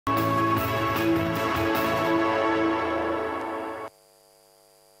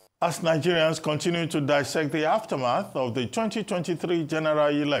As Nigerians continue to dissect the aftermath of the 2023 general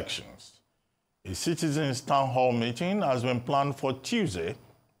elections, a citizens' town hall meeting has been planned for Tuesday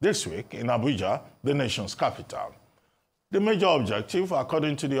this week in Abuja, the nation's capital. The major objective,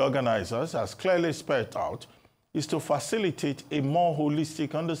 according to the organizers, as clearly spelled out, is to facilitate a more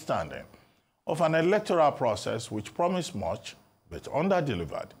holistic understanding of an electoral process which promised much but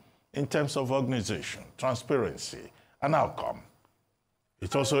under-delivered in terms of organization, transparency, and outcome.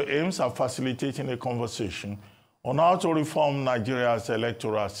 It also aims at facilitating a conversation on how to reform Nigeria's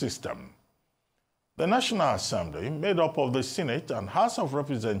electoral system. The National Assembly, made up of the Senate and House of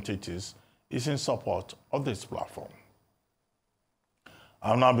Representatives, is in support of this platform.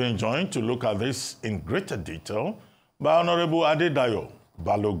 I'm now being joined to look at this in greater detail by Honorable Adebayo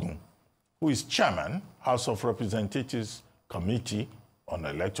Balogun, who is Chairman, House of Representatives Committee on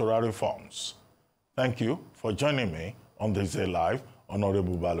Electoral Reforms. Thank you for joining me on this day live,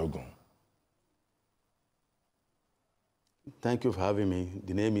 Honorable Balogun. Thank you for having me.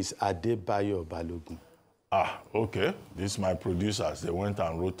 The name is Adebayo Balogun. Ah, okay. This is my producers. They went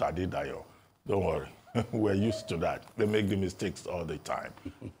and wrote Adebayo. Don't worry. We're used to that. They make the mistakes all the time.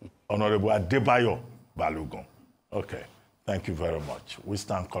 Honorable Adebayo Balogun. Okay. Thank you very much. We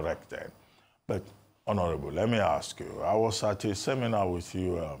stand corrected. But, Honorable, let me ask you. I was at a seminar with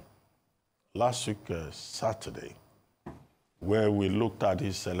you last week, Saturday, where we looked at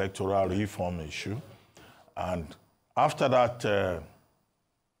this electoral reform issue. And after that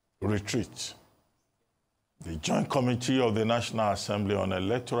retreat, the Joint Committee of the National Assembly on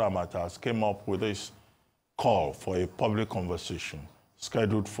Electoral Matters came up with this call for a public conversation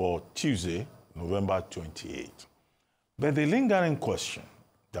scheduled for Tuesday, November 28th. But the lingering question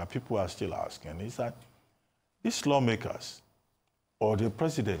that people are still asking is that these lawmakers or the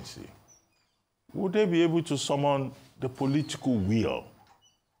presidency, would they be able to summon the political will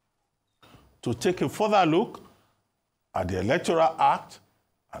to take a further look at the Electoral Act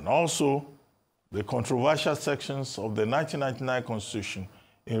and also the controversial sections of the 1999 Constitution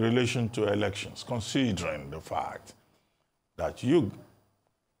in relation to elections, considering the fact that you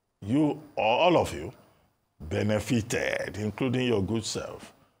or all of you benefited, including your good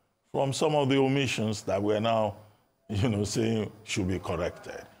self, from some of the omissions that we're now, saying should be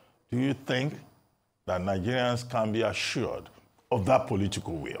corrected. Do you think that Nigerians can be assured of that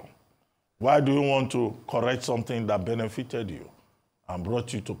political will? Why do you want to correct something that benefited you and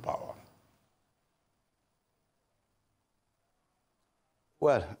brought you to power?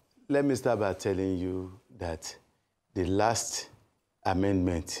 Well, let me start by telling you that the last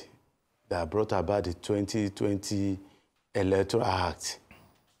amendment that brought about the 2020 Electoral Act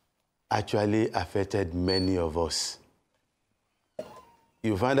actually affected many of us.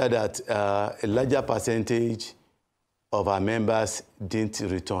 You find out that a larger percentage of our members didn't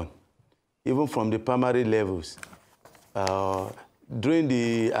return, even from the primary levels. During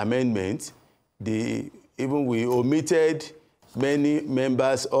the amendment, even we omitted many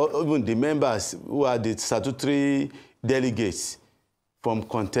members, or even the members who are the statutory delegates from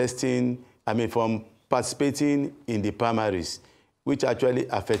from participating in the primaries, which actually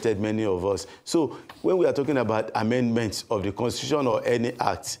affected many of us. So when we are talking about amendments of the Constitution or any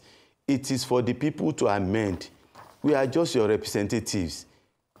act, it is for the people to amend. We are just your representatives.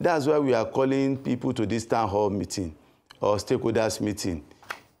 That's why we are calling people to this town hall meeting or stakeholders meeting.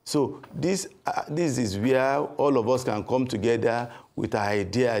 So this is where all of us can come together with our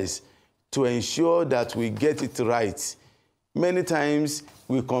ideas to ensure that we get it right. Many times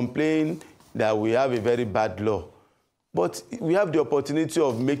we complain that we have a very bad law, but we have the opportunity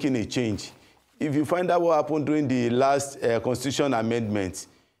of making a change. If you find out what happened during the last constitution amendment,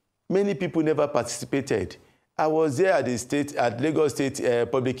 many people never participated. I was there at Lagos State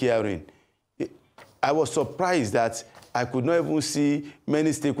public hearing. I was surprised that I could not even see many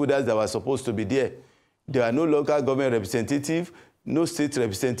stakeholders that were supposed to be there. There are no local government representative, no state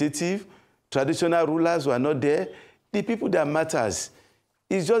representative, traditional rulers were not there. The people that matters,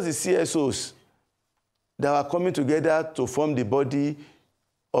 it's just the CSOs that are coming together to form the body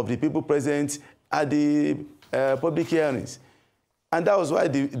of the people present at the public hearings. And that was why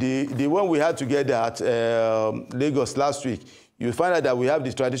the one we had together at Lagos last week, you find out that we have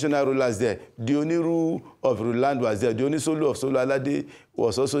the traditional rulers there. The Oniru of Ruland was there. The Onisolu of Solo Alade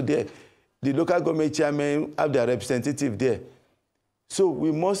was also there. The local government chairmen have their representative there. So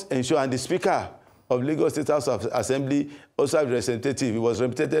we must ensure, and the Speaker of Lagos State House of Assembly also have a representative. He was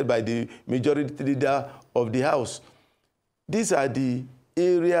represented by the majority leader of the House. These are the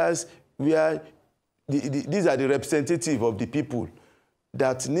areas where these are the representative of the people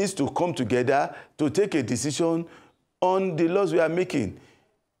that needs to come together to take a decision on the laws we are making.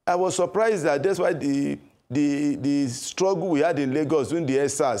 I was surprised that that's why the struggle we had in Lagos during the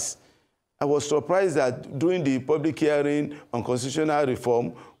SARS, I was surprised that during the public hearing on constitutional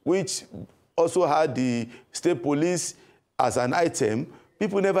reform, which also had the state police as an item,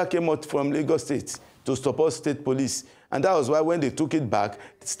 people never came out from Lagos State to support state police. And that was why when they took it back,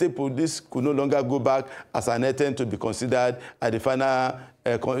 state police could no longer go back as an item to be considered at the final,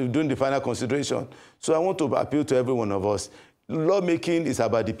 during the final consideration. So I want to appeal to every one of us. Lawmaking is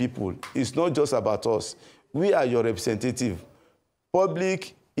about the people. It's not just about us. We are your representative.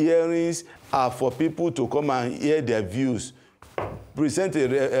 Public hearings are for people to come and hear their views, present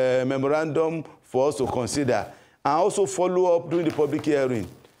a memorandum for us to consider, and also follow up during the public hearing.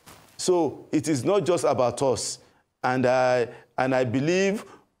 So it is not just about us. And I believe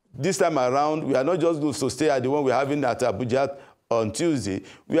this time around, we are not just going to stay at the one we're having at Abuja on Tuesday.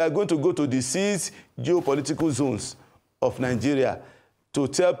 We are going to go to the 6 geopolitical zones of Nigeria to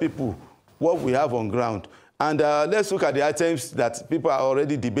tell people what we have on ground. And let's look at the items that people are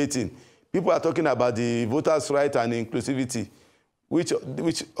already debating. People are talking about the voters' right and inclusivity, which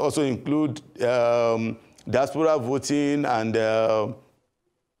also include diaspora voting and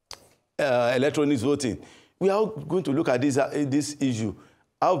electronic voting. We are going to look at this issue.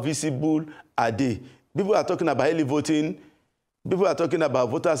 How visible are they? People are talking about early voting. People are talking about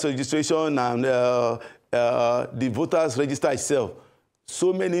voters registration and the voters register itself.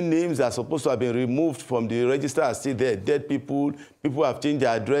 So many names are supposed to have been removed from the register are still there. Dead people, people have changed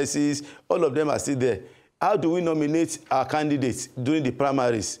their addresses, all of them are still there. How do we nominate our candidates during the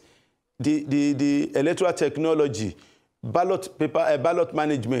primaries? The electoral technology, ballot paper, ballot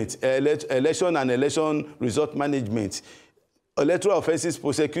management, election and election result management, electoral offenses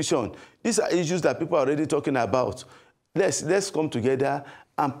prosecution. These are issues that people are already talking about. Let's come together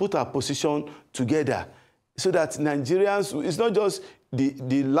and put our position together so that Nigerians, it's not just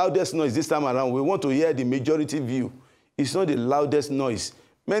the loudest noise this time around. We want to hear the majority view. It's not the loudest noise.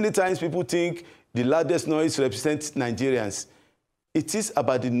 Many times people think the loudest noise represents Nigerians. It is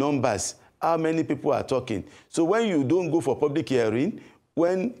about the numbers, how many people are talking. So when you don't go for public hearing,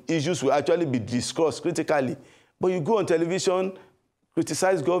 when issues will actually be discussed critically, but you go on television,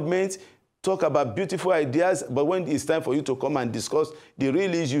 criticize government, talk about beautiful ideas, but when it's time for you to come and discuss the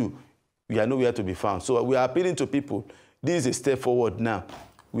real issue, we are nowhere to be found. So we are appealing to people. This is a step forward now.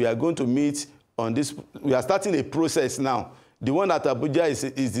 We are going to meet on this. We are starting a process now. The one at Abuja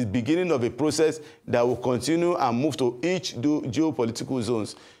is the beginning of a process that will continue and move to each geopolitical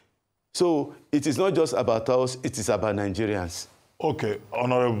zones. So it is not just about us, it is about Nigerians. Okay,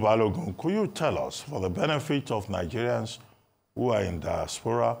 Honorable Balogun, could you tell us, for the benefit of Nigerians who are in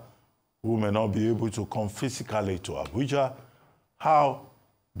diaspora, who may not be able to come physically to Abuja, how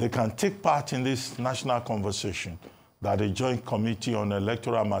they can take part in this national conversation that a joint committee on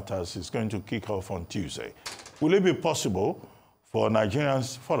electoral matters is going to kick off on Tuesday? Will it be possible for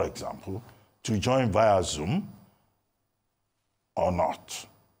Nigerians, for example, to join via Zoom or not?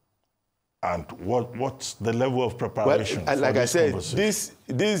 And what's the level of preparation? Well, like I said, this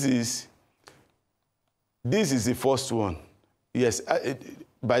is the first one. Yes,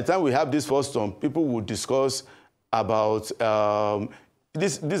 by the time we have this first one, people will discuss about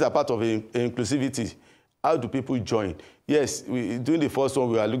these are part of inclusivity. How do people join? Yes, during the first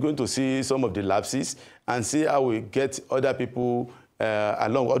one, we are going to see some of the lapses and see how we get other people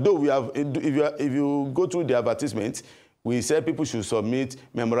along. Although we have, if you go through the advertisement, we say people should submit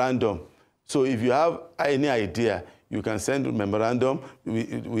memorandum. So if you have any idea, you can send a memorandum.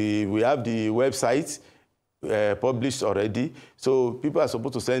 We have the website published already. So people are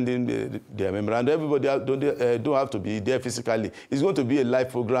supposed to send in their memorandum. Everybody don't have to be there physically. It's going to be a live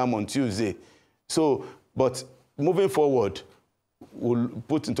program on Tuesday. So, but moving forward, we'll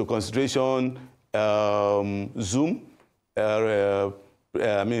put into consideration Zoom.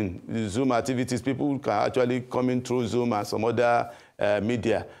 Zoom activities. People can actually come in through Zoom and some other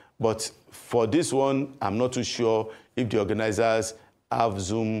media. But for this one, I'm not too sure if the organizers have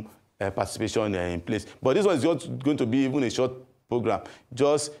Zoom participation in place. But this one is not going to be even a short program,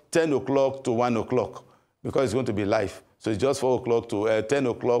 just 10 o'clock to 1 o'clock, because it's going to be live. So it's just 4 o'clock to 10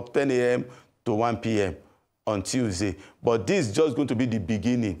 o'clock, 10 a.m. to 1 p.m. on Tuesday. But this is just going to be the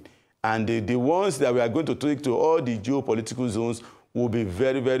beginning. And the ones that we are going to take to all the geopolitical zones will be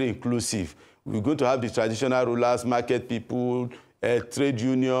very, very inclusive. We're going to have the traditional rulers, market people, trade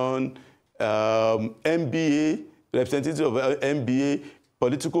union, MBA, representatives of MBA,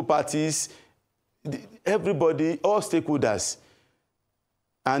 political parties, everybody, all stakeholders.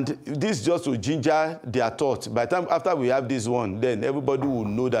 And this just to ginger their thoughts. By the time after we have this one, then everybody will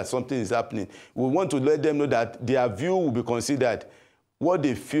know that something is happening. We want to let them know that their view will be considered. what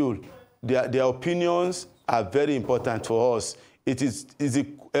they feel, their opinions are very important for us. It is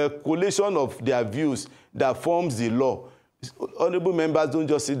a collation of their views that forms the law. Honorable members don't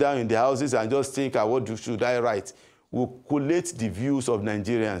just sit down in their houses and just think, what should I write? We'll collate the views of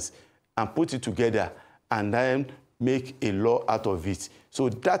Nigerians and put it together and then make a law out of it. So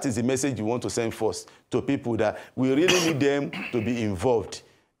that is the message you want to send first to people, that we really need them to be involved.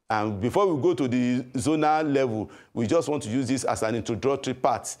 And before we go to the zonal level, we just want to use this as an introductory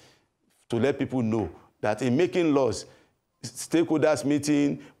part to let people know that in making laws, stakeholders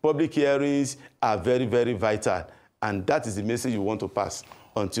meeting, public hearings are very, very vital. And that is the message you want to pass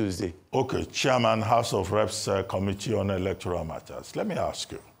on Tuesday. Okay, Chairman, House of Reps Committee on Electoral Matters. Let me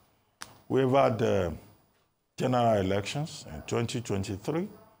ask you, we've had general elections in 2023.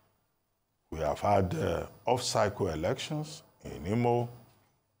 We have had off-cycle elections in Imo,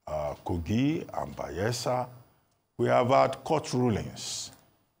 Kogi, and Bayelsa. We have had court rulings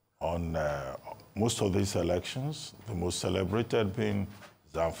on most of these elections, the most celebrated being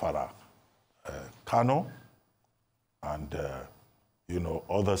Zamfara, Kano, and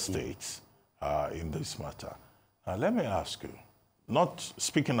other states in this matter. Now, let me ask you, not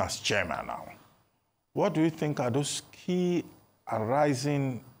speaking as chairman now, what do you think are those key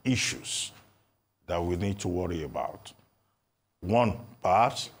arising issues that we need to worry about? One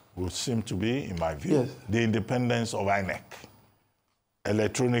part would seem to be, in my view, the independence of INEC,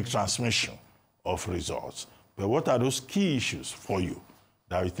 electronic transmission of results. But what are those key issues for you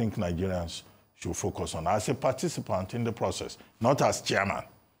that you think Nigerians should focus on as a participant in the process, not as chairman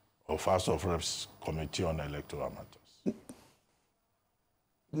of House of Reps Committee on Electoral Matters?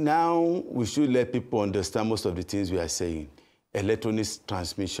 Now we should let people understand most of the things we are saying. Electronic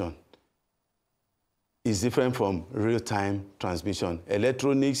transmission is different from real-time transmission.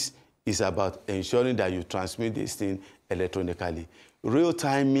 Electronics is about ensuring that you transmit this thing electronically.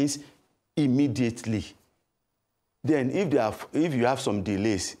 Real-time means immediately. Then if you have some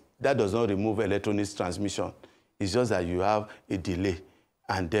delays, that does not remove electronic transmission. It's just that you have a delay,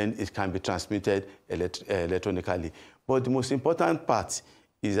 and then it can be transmitted electronically. But the most important part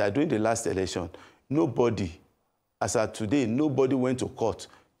is that during the last election, nobody, as of today, nobody went to court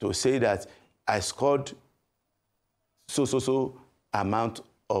to say that I scored so amount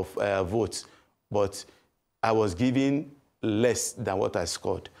of votes, but I was given less than what I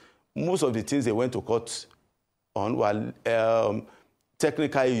scored. Most of the things they went to court on were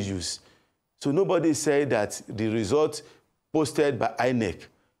technical issues. So nobody said that the result posted by INEC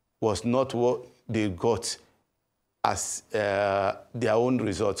was not what they got as their own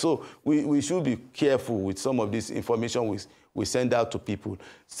result. So we should be careful with some of this information we send out to people.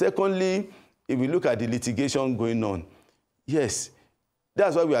 Secondly, if we look at the litigation going on, yes,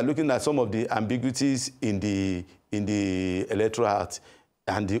 that's why we are looking at some of the ambiguities in the Electoral Act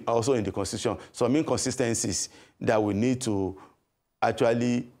and also in the Constitution, some inconsistencies that we need to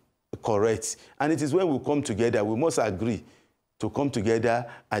actually correct. And it is when we come together, we must agree to come together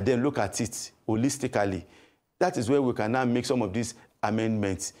and then look at it holistically. That is where we can now make some of these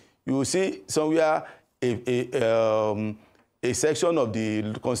amendments. You will see somewhere a section of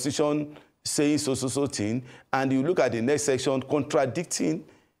the Constitution saying so thing, and you look at the next section contradicting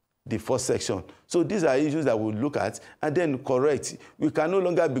the first section. So these are issues that we'll look at and then correct. We can no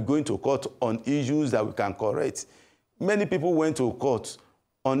longer be going to court on issues that we can correct. Many people went to court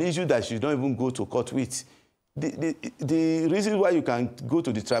on issues that you don't even go to court with. The reason why you can go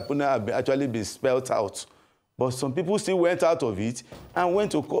to the tribunal have actually been spelled out. But some people still went out of it and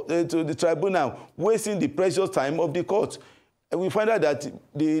went to the tribunal, wasting the precious time of the court. And we find out that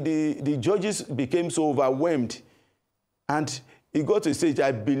the judges became so overwhelmed. And it got to a stage,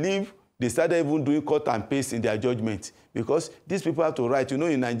 I believe, they started even doing cut and paste in their judgment. Because these people have to write. You know,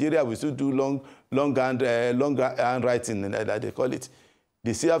 in Nigeria, we still do long handwriting, that they call it.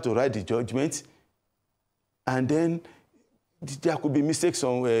 They still have to write the judgment. And then there could be mistakes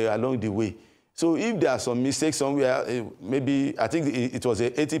somewhere along the way. So if there are some mistakes somewhere, maybe, I think it was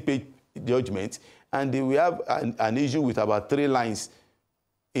an 80-page judgment, and we have an issue with about 3 lines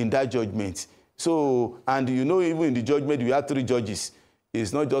in that judgment. So, and you know, even in the judgment, we have 3 judges.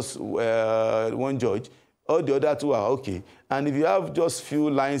 It's not just one judge. All the other 2 are okay. And if you have just few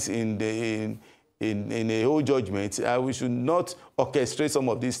lines in a whole judgment, we should not orchestrate some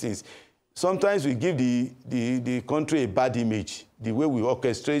of these things. Sometimes we give the country a bad image, the way we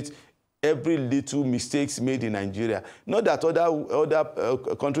orchestrate every little mistakes made in Nigeria. Not that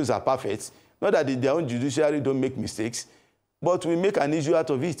other countries are perfect, not that their own judiciary don't make mistakes, but we make an issue out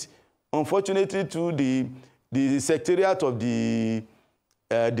of it. Unfortunately, too, the secretariat of the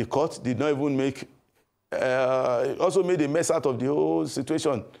court did not even make also made a mess out of the whole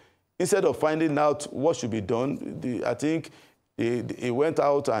situation. Instead of finding out what should be done, I think he went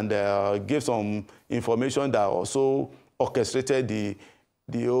out and gave some information that also orchestrated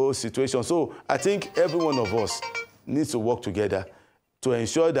the whole situation. So I think every one of us needs to work together to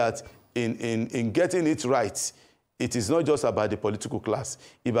ensure that in getting it right, it is not just about the political class,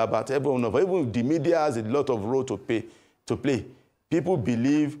 it's about every one of us. Even the media has a lot of role to play. People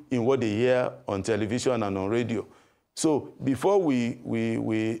believe in what they hear on television and on radio. So before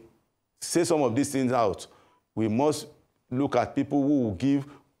we say some of these things out, we must look at people who will give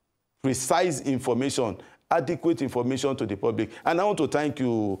precise information, adequate information to the public. And I want to thank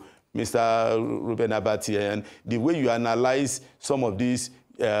you, Mr. Ruben Abati, and the way you analyze some of these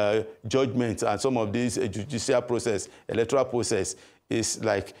judgments and some of this judicial process, electoral process, is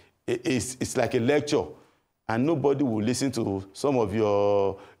like it's like a lecture, and nobody will listen to some of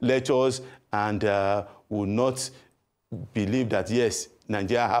your lectures and will not believe that yes,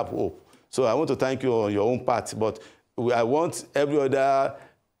 Nigeria have hope. So I want to thank you on your own part, but I want every other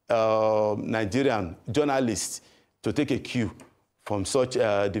Nigerian journalist to take a cue from such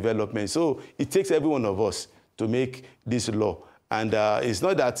development. So it takes every one of us to make this law. And it's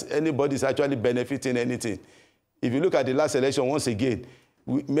not that anybody is actually benefiting anything. If you look at the last election, once again,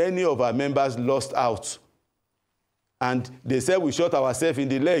 many of our members lost out. And they said we shot ourselves in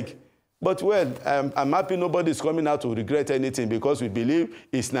the leg. But, well, I'm happy nobody's coming out to regret anything because we believe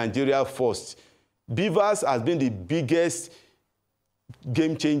it's Nigeria first. Beavers has been the biggest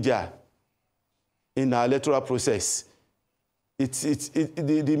game changer in our electoral process.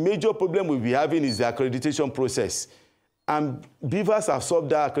 The major problem we'll be having is the accreditation process. And Beavers have solved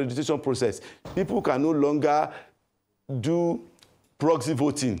that accreditation process. People can no longer do proxy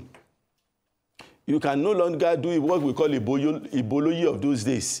voting. You can no longer do what we call Iboloyi of those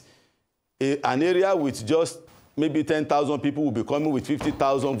days. An area with just maybe 10,000 people will be coming with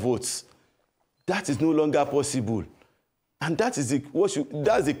 50,000 votes. That is no longer possible. And that is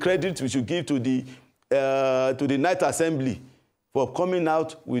that's the credit we should give to the Night Assembly for coming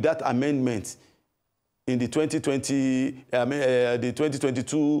out with that amendment in the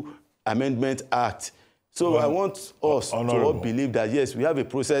 2022 Amendment Act. So I want us to all believe that, yes, we have a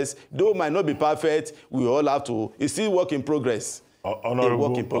process. Though it might not be perfect, we all have to. It's still work in progress. A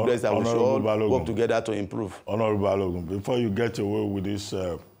work in progress that we should all work together to improve. Honorable Balogun, before you get away with this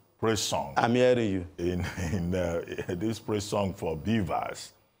praise song. I'm hearing you. In this praise song for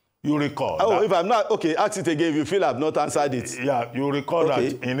Beavers, you recall. Oh, that, if I'm not, okay, ask it again if you feel I've not answered it. Yeah, you recall that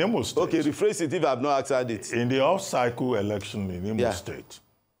in Imo State. Okay, rephrase it if I've not answered it. In the off-cycle election in Imo State,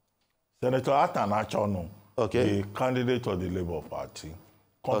 Senator Atan Achono, the candidate of the Labour Party,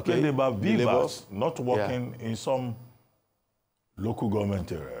 complained about Beavers not working in some local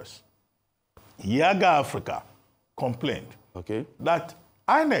government areas. Yaga Africa complained that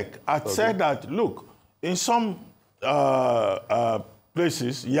INEC had said that, look, in some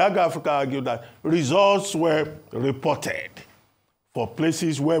places, Yaga Africa argued that results were reported for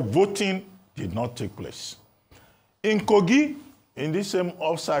places where voting did not take place. In Kogi, in this same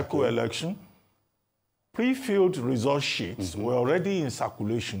off-cycle election, pre-filled result sheets were already in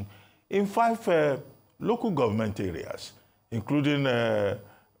circulation in 5 local government areas, including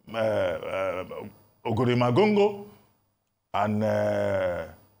Ogorimagongo and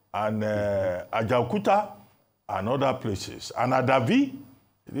Ajaokuta and other places. And Adavi,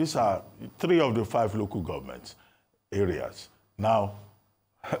 these are 3 of the 5 local government areas. Now,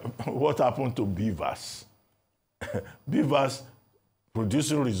 what happened to Beavers? Beavers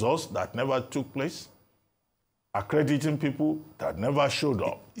producing results that never took place, accrediting people that never showed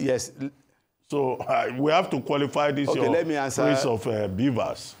up. Yes. So we have to qualify this let me answer. Praise of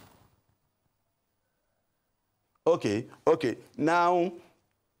Beavers. Okay. Now,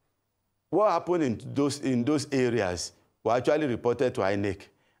 what happened in those areas were actually reported to INEC,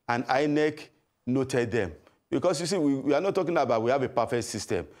 and INEC noted them. Because you see, we are not talking about we have a perfect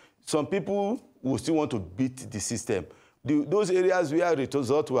system. Some people will still want to beat the system. Those areas where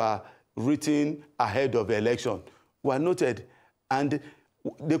results were written ahead of the election were noted, and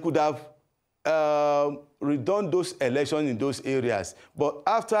they could have redone those elections in those areas. But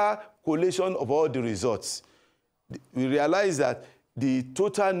after collation of all the results, we realized that the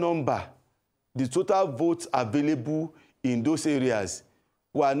total number, the total votes available in those areas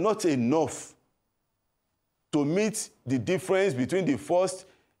were not enough to meet the difference between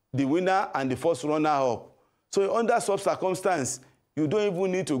the winner and the first runner-up. So under such circumstance, you don't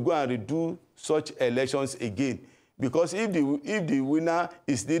even need to go and redo such elections again. Because if the winner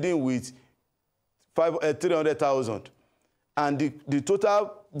is leading with 300,000 and the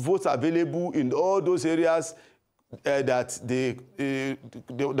total votes available in all those areas that they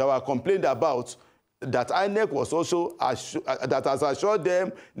were complained about, that INEC was also that has assured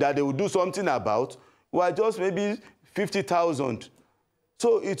them that they will do something about, were just maybe 50,000.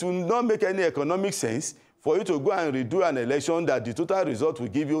 So it will not make any economic sense for you to go and redo an election that the total result will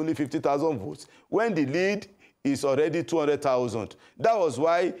give you only 50,000 votes when the lead is already 200,000. That was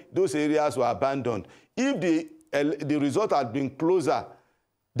why those areas were abandoned. If the result had been closer,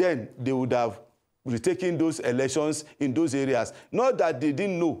 then they would have retaken those elections in those areas. Not that they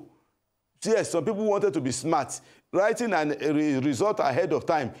didn't know. Yes, some people wanted to be smart. Writing a result ahead of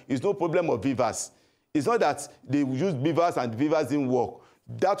time is no problem of Vivas. It's not that they used Vivas and Vivas didn't work.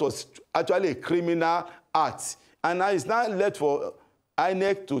 That was actually a criminal act. And now it's not left for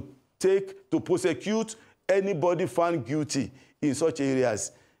INEC to prosecute anybody found guilty in such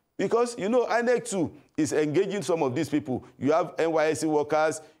areas. Because, you know, INEC too is engaging some of these people. You have NYSC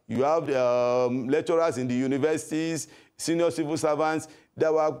workers, you have lecturers in the universities, senior civil servants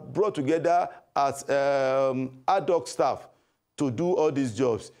that were brought together as ad hoc staff to do all these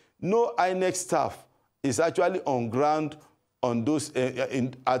jobs. No INEC staff is actually on ground on those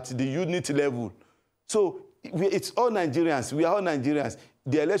at the unit level. So it's all Nigerians. We are all Nigerians.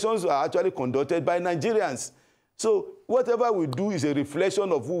 The elections are actually conducted by Nigerians. So whatever we do is a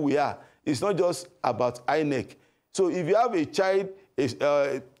reflection of who we are. It's not just about INEC. So if you have a child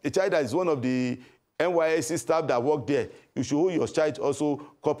that is one of the NYSC staff that work there, you should hold your child also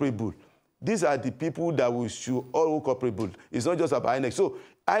culpable. These are the people that we should all hold culpable. It's not just about INEC. So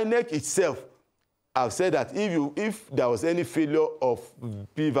INEC itself, I've said that if there was any failure of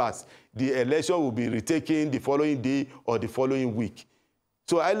Beavers, the election will be retaken the following day or the following week.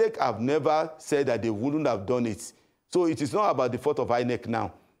 So INEC have never said that they wouldn't have done it. So it is not about the fault of INEC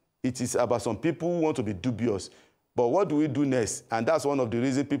now. It is about some people who want to be dubious. But what do we do next? And that's one of the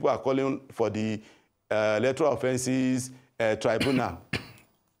reasons people are calling for the electoral offences tribunal.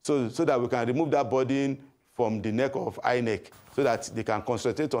 So that we can remove that burden from the neck of INEC so that they can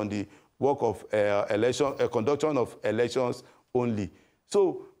concentrate on the work of conduction of elections only.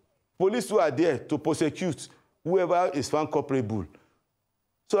 So police who are there to prosecute whoever is found culpable.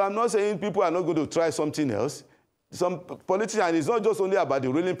 So I'm not saying people are not going to try something else. Some politicians, and it's not just only about the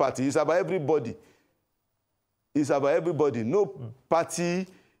ruling party, it's about everybody. It's about everybody. No party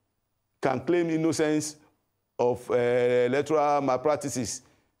can claim innocence of electoral malpractices.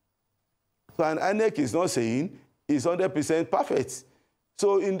 So an INEC is not saying it's 100% perfect.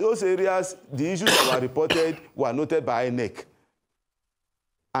 So in those areas, the issues that were reported were noted by INEC.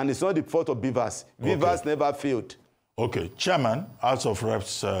 And it's not the fault of Beavers. Beavers never failed. Okay. Chairman, House of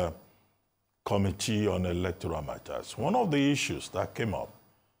Reps Committee on Electoral Matters. One of the issues that came up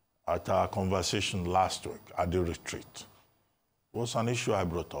at our conversation last week at the retreat was an issue I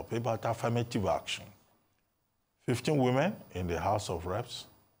brought up about affirmative action. 15 women in the House of Reps,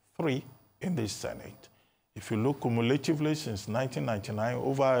 3 in the Senate. If you look cumulatively since 1999,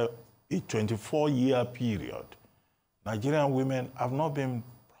 over a 24-year period, Nigerian women have not been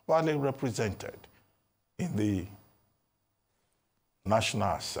properly represented in the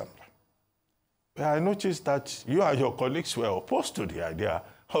National Assembly. But I noticed that you and your colleagues were opposed to the idea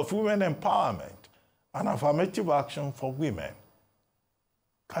of women empowerment and affirmative action for women.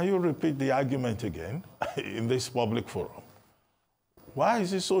 Can you repeat the argument again in this public forum? Why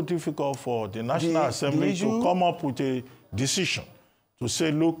is it so difficult for the National Assembly to come up with a decision to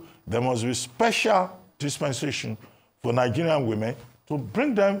say, look, there must be special dispensation for Nigerian women to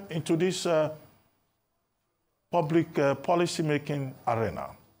bring them into this public policy-making arena?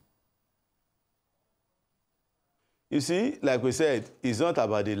 You see, like we said, it's not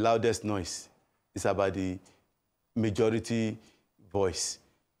about the loudest noise. It's about the majority voice.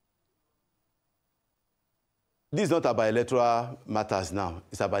 This is not about electoral matters now.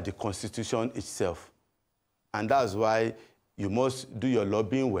 It's about the Constitution itself. And that's why you must do your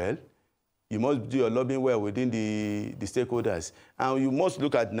lobbying well. You must do your lobbying well within the stakeholders. And you must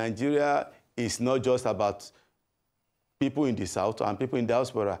look at Nigeria is not just about people in the South and people in the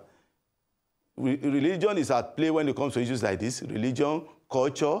diaspora. Religion is at play when it comes to issues like this. Religion,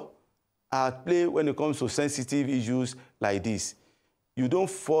 culture are at play when it comes to sensitive issues like this. You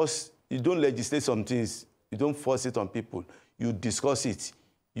don't legislate some things. You don't force it on people. You discuss it.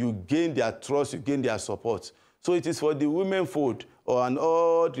 You gain their trust. You gain their support. So it is for the women folk and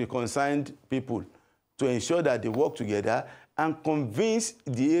all the concerned people to ensure that they work together and convince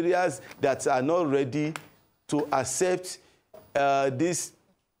the areas that are not ready to accept this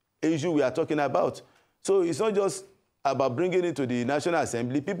issue we are talking about. So it's not just about bringing it to the National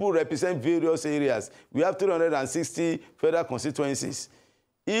Assembly. People represent various areas. We have 360 federal constituencies.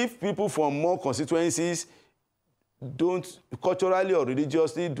 If people from more constituencies don't, culturally or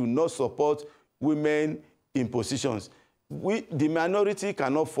religiously, do not support women in positions, the minority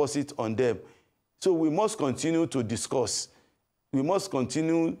cannot force it on them. So we must continue to discuss. We must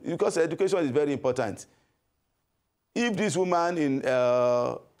continue, because education is very important. If this woman in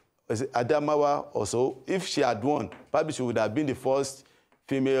Adebayo or so, if she had won, probably she would have been the first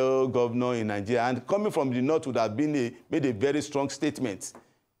female governor in Nigeria. And coming from the north would have been made a very strong statement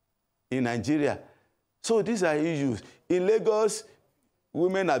in Nigeria. So these are issues. In Lagos,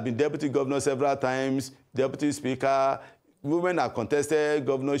 women have been deputy governor several times, deputy speaker. Women have contested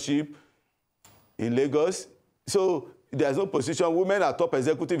governorship in Lagos. So there's no position. Women are top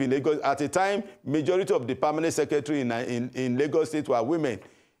executive in Lagos. At a time, majority of the permanent secretary in Lagos State were women.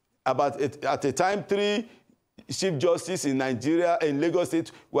 At a time, 3 chief justices in Nigeria, in Lagos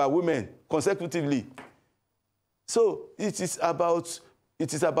State, were women consecutively. So it is about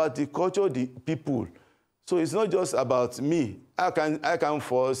the culture, the people. So it's not just about me. I can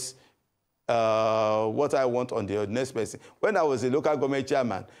force what I want on the next person. When I was a local government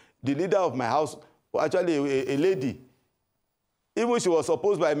chairman, the leader of my house was actually a lady. Even she was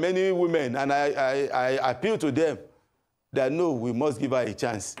opposed by many women, and I appealed to them that no, we must give her a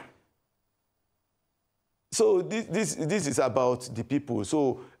chance. So this is about the people.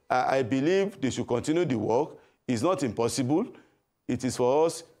 So I believe they should continue the work. It's not impossible. It is for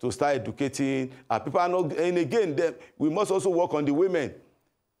us to start educating our people. And again, we must also work on the women.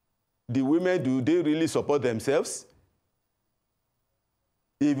 The women, do they really support themselves?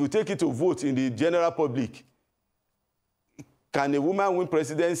 If you take it to vote in the general public, can a woman win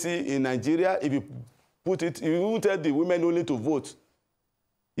presidency in Nigeria? If you put it, you won't tell the women only to vote.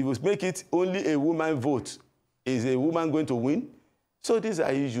 If you make it only a woman vote, is a woman going to win? So these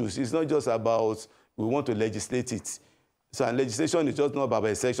are issues. It's not just about we want to legislate it. So and legislation is just not about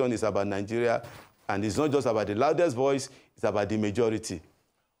a section, it's about Nigeria. And it's not just about the loudest voice, it's about the majority.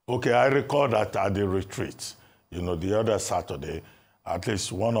 Okay, I recall that at the retreat, the other Saturday, at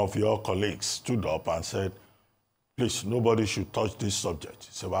least one of your colleagues stood up and said, please, nobody should touch this subject.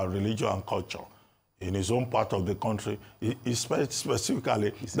 It's about religion and culture. In his own part of the country, he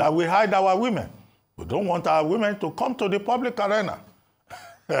specifically that we hide our women. We don't want our women to come to the public arena.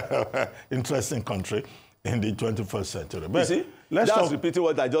 Interesting country in the 21st century. But you see, that's repeating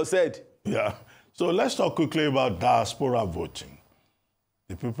what I just said. Yeah. So let's talk quickly about diaspora voting.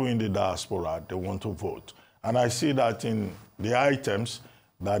 The people in the diaspora, they want to vote. And I see that in the items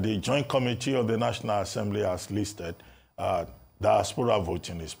that the Joint Committee of the National Assembly has listed, diaspora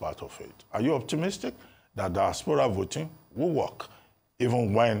voting is part of it. Are you optimistic that diaspora voting will work,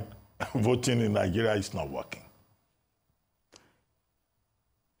 even when voting in Nigeria is not working?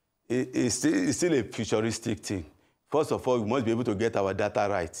 It's still a futuristic thing. First of all, we must be able to get our data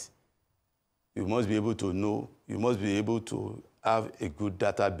right. You must be able to know, you must be able to have a good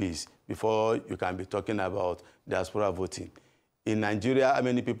database before you can be talking about diaspora voting. In Nigeria, how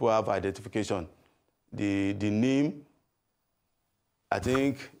many people have identification? The name, I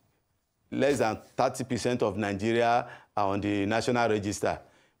think less than 30% of Nigeria are on the national register.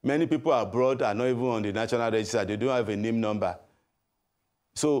 Many people abroad are not even on the national register. They don't have a name number.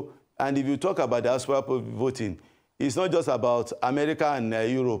 So, and if you talk about diaspora voting, it's not just about America and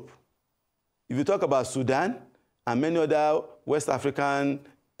Europe. If you talk about Sudan and many other West African,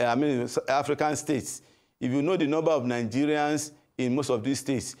 African states, if you know the number of Nigerians in most of these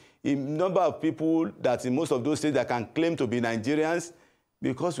states, the number of people that in most of those states that can claim to be Nigerians,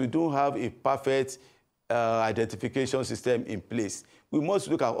 because we don't have a perfect identification system in place. We must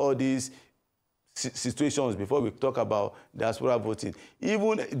look at all these situations before we talk about diaspora voting.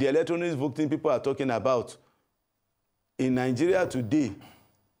 Even the electronic voting people are talking about. In Nigeria today,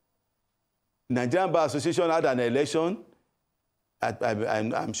 Nigerian Bar Association had an election.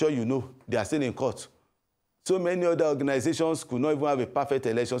 I'm sure you know, they are still in court. So many other organizations could not even have a perfect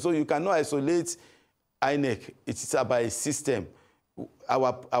election. So you cannot isolate INEC. It's about a system.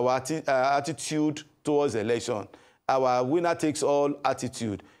 Our attitude towards election, our winner-takes-all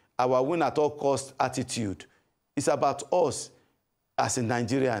attitude, our win-at-all-cost attitude. It's about us as a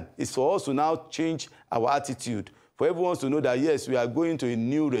Nigerian. It's for us to now change our attitude, for everyone to know that, yes, we are going to a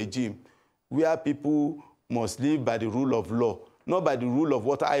new regime where people must live by the rule of law, not by the rule of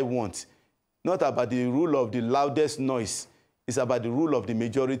what I want, not about the rule of the loudest noise. It's about the rule of the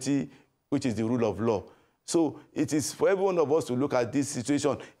majority, which is the rule of law. So it is for every one of us to look at this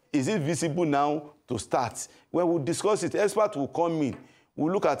situation. Is it visible now to start? When we discuss it, experts will come in.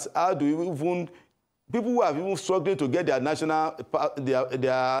 We'll look at how do we even, people who have even struggling to get their national,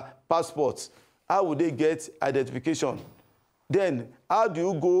 their passports, how would they get identification? Then how do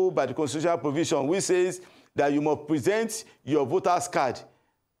you go by the constitutional provision which says that you must present your voter's card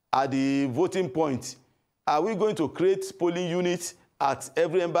at the voting point? Are we going to create polling units at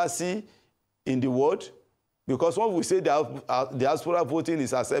every embassy in the world? Because when we say that diaspora voting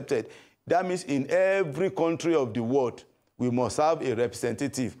is accepted, that means in every country of the world, we must have a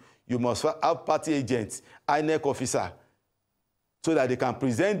representative. You must have party agents, INEC officer, so that they can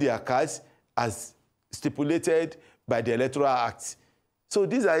present their cards as stipulated by the Electoral Act. So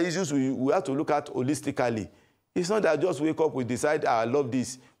these are issues we have to look at holistically. It's not that just wake up, we decide, I love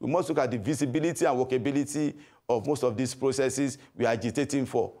this. We must look at the visibility and workability of most of these processes we are agitating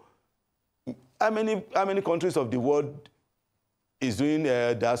for. How many countries of the world is doing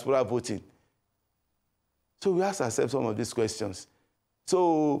diaspora voting? So we have to accept some of these questions.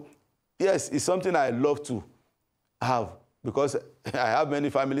 So yes, it's something I love to have because I have many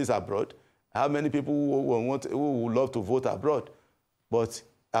families abroad. I have many people who would love to vote abroad. But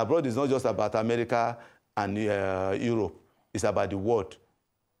abroad is not just about America and Europe. It's about the world.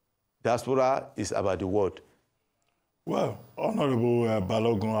 Diaspora is about the world. Well, Honorable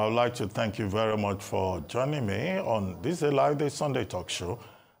Balogun, I would like to thank you very much for joining me on this Live Day Sunday talk show.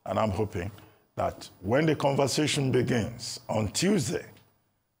 And I'm hoping that when the conversation begins on Tuesday,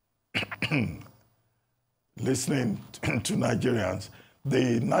 listening to Nigerians,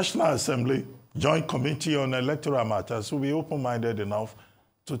 the National Assembly Joint Committee on Electoral Matters will be open-minded enough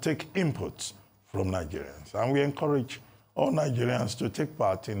to take inputs from Nigerians. And we encourage all Nigerians to take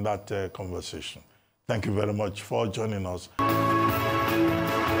part in that conversation. Thank you very much for joining us.